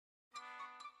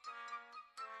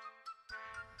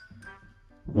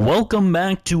Welcome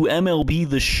back to MLB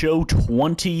The Show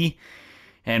 20,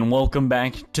 and welcome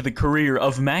back to the career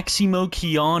of Maximo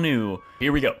Keanu.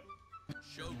 Here we go.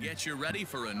 Get you ready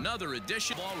for another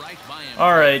edition.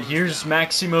 Alright, here's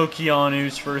Maximo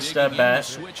Keanu's first at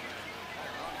bat.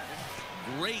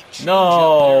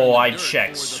 No, I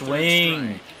check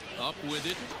swing.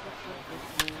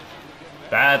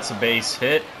 That's a base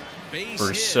hit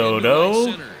for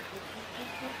Soto.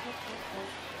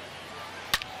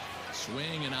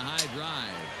 Swing and a high drive.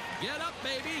 Get up,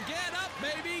 baby. Get up,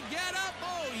 baby. Get up.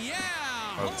 Oh,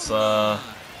 yeah. Let's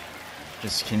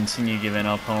just continue giving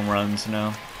up home runs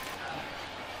now.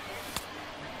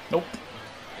 Nope.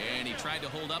 And he tried to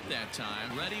hold up that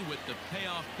time. Ready with the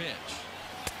payoff pitch.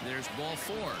 There's ball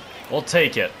 4. We'll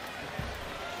take it.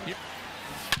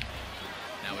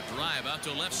 Now a drive out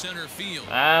to left center field.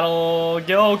 That'll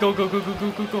go. Go.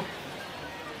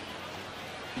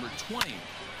 Number 20.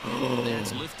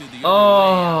 That's lifted the other way.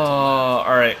 Oh,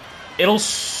 all right.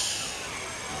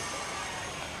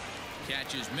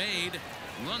 Catch is made.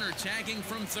 Runner tagging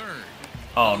from third.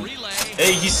 Oh,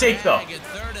 hey, he's safe though.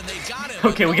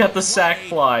 Okay, we got the sack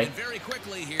fly. And very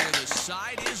quickly here, the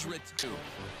side is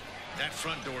that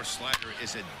front door slider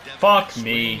is a fuck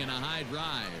me. And a high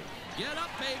drive. Get up,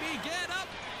 baby, get up.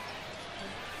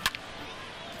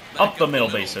 Up the middle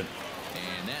base hit.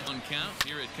 And that one count.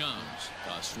 Here it comes.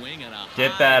 A swing and a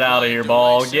get that out of here,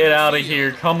 ball. Get out of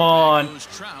here. Come on.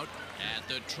 At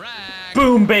the track.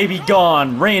 Boom, baby,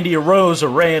 gone. Randy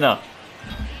Arozarena.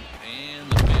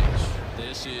 And the pitch.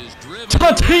 This is driven.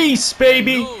 Tatis,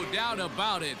 baby. No doubt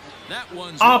about it. That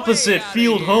one's opposite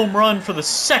field home run for the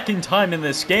second time in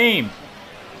this game.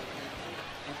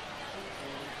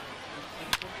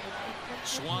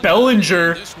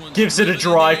 Bellinger gives it a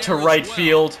drive to right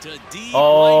field.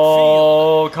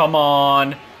 Oh, come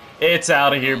on. It's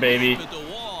out of here, baby.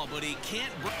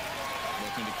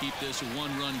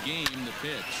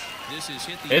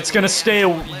 It's going to stay a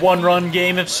one-run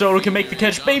game if Soto can make the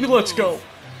catch. Baby, let's go.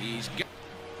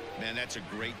 Man, that's a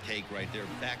great take right there.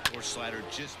 Backdoor slider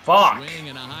just fuck. Swing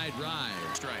and a high drive.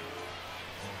 Strike.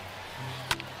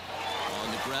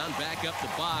 On the ground, back up the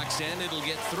box, and it'll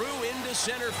get through into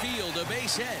center field, a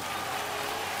base hit.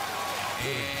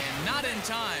 And not in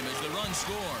time as the run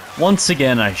scores. Once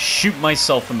again, I shoot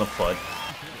myself in the foot.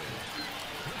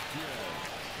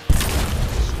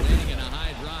 Swing and a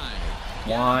high drive.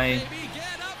 Why?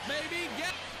 Get up, baby, get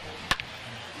up.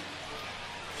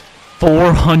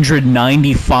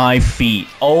 495 feet.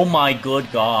 Oh my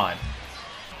good God.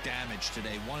 Damage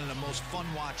today. One of the most fun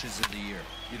watches of the year.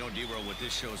 You know, D-Row, what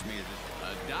this shows me is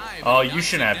a dive. Oh, you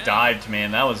shouldn't have dived,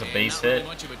 man. That was a base hit.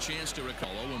 Much of a chance to recall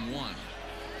 0-1.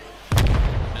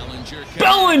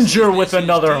 Bellinger with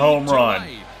another home run.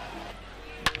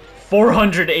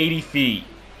 480 feet.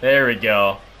 There we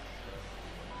go.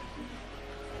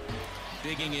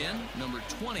 Digging in, number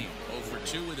 20, 0 for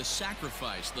 2 with a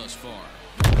sacrifice thus far.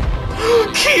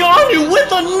 Keanu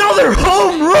with another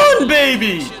home run,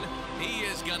 baby! He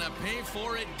is gonna pay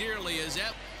for it dearly as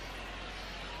that.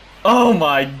 Oh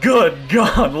my good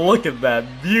God, look at that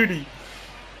beauty.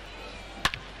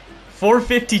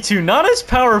 452, not as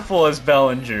powerful as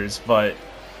Bellinger's, but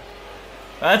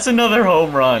that's another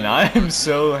home run. I am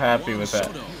so happy with that.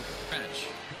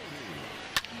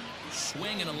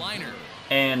 Swing and a liner.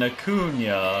 And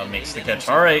Acuna makes the catch.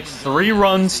 All right, 3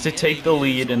 runs to take the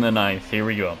lead in the 9th. Here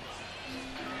we go.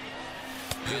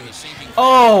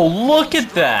 Oh, look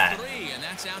at that. And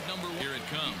that's out number 1. Here it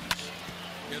comes.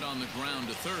 Hit on the ground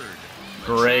to third.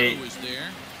 Great.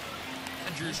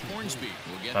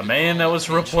 The man that was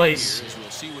replaced.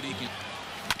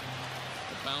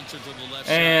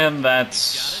 And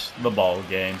that's the ball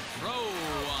game.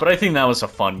 But I think that was a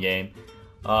fun game.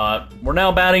 We're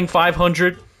now batting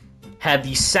 500. Had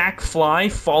the sac fly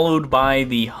followed by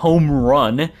the home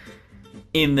run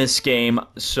in this game.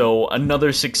 So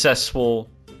another successful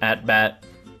at-bat.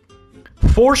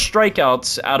 4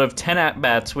 strikeouts out of 10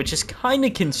 at-bats, which is kind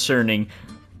of concerning.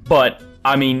 But,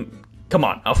 I mean, come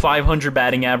on. A 500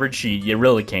 batting average, you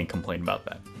really can't complain about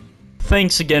that.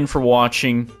 Thanks again for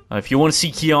watching. If you want to see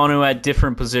Keanu at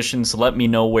different positions, let me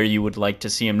know where you would like to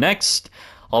see him next.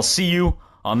 I'll see you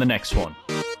on the next one.